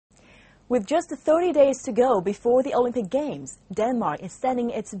With just 30 days to go before the Olympic Games, Denmark is sending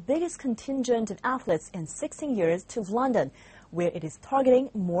its biggest contingent of athletes in 16 years to London, where it is targeting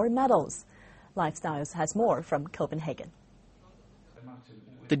more medals. Lifestyles has more from Copenhagen.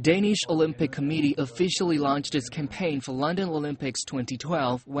 The Danish Olympic Committee officially launched its campaign for London Olympics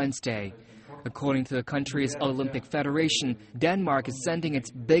 2012 Wednesday. According to the country's Olympic Federation, Denmark is sending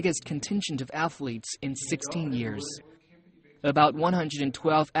its biggest contingent of athletes in 16 years. About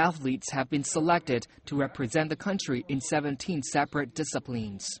 112 athletes have been selected to represent the country in 17 separate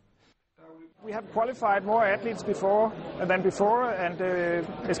disciplines. We have qualified more athletes than before, and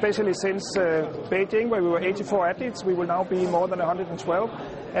especially since Beijing, where we were 84 athletes, we will now be more than 112.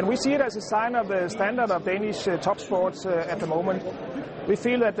 And we see it as a sign of the standard of Danish top sports at the moment. We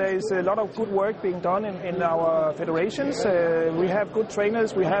feel that there is a lot of good work being done in our federations. We have good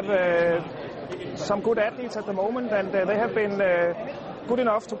trainers, we have some good athletes at the moment, and they have been good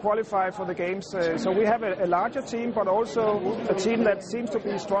enough to qualify for the Games. So we have a larger team, but also a team that seems to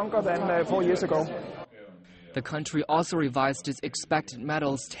be stronger than 4 years ago. The country also revised its expected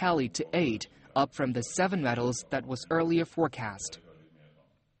medals tally to 8, up from the 7 medals that was earlier forecast.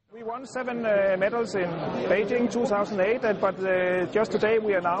 We won 7 medals in Beijing 2008, but just today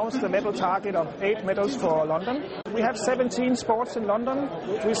we announced the medal target of 8 medals for London. We have 17 sports in London.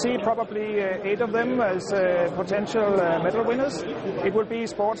 We see probably 8 of them as potential medal winners. It will be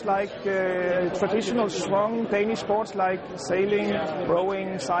sports like traditional strong Danish sports like sailing,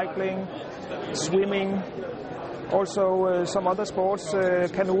 rowing, cycling, swimming. Also some other sports,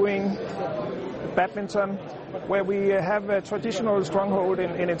 canoeing, badminton, where we have a traditional stronghold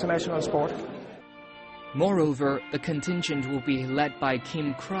in international sport. Moreover, the contingent will be led by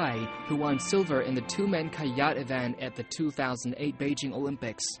Kim Krae, who won silver in the 2-man kayak event at the 2008 Beijing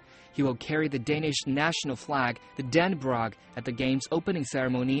Olympics. He will carry the Danish national flag, the Dannebrog, at the Games opening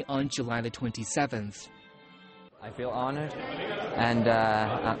ceremony on July the 27th. I feel honored, and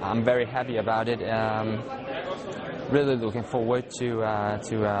I'm very happy about it. Really looking forward to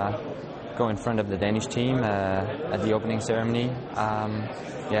go in front of the Danish team at the opening ceremony.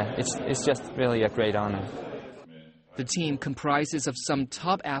 It's just really a great honor. The team comprises of some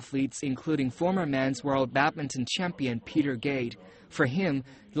top athletes, including former men's world badminton champion Peter Gade. For him,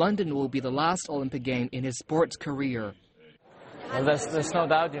 London will be the last Olympic game in his sports career. Well, there's no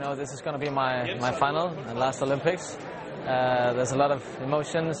doubt, this is going to be my final and last Olympics. There's a lot of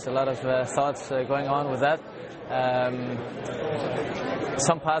emotions, a lot of thoughts going on with that.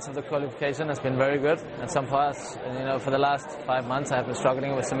 Some parts of the qualification has been very good, and some parts, for the last 5 months I have been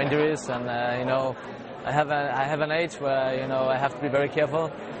struggling with some injuries, and I have an age where I have to be very careful.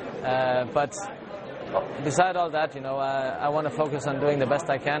 But beside all that, I want to focus on doing the best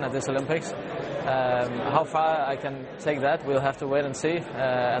I can at this Olympics. How far I can take that, we'll have to wait and see.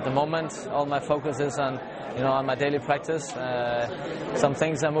 At the moment, all my focus is on my daily practice. Some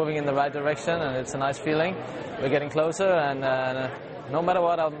things are moving in the right direction, and it's a nice feeling. We're getting closer, and no matter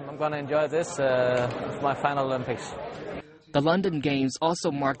what, I'm going to enjoy this for my final Olympics. The London Games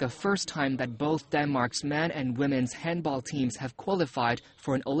also mark the first time that both Denmark's men and women's handball teams have qualified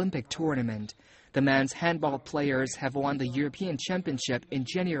for an Olympic tournament. The men's handball players have won the European Championship in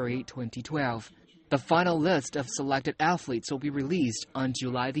January 2012. The final list of selected athletes will be released on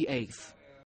July the 8th.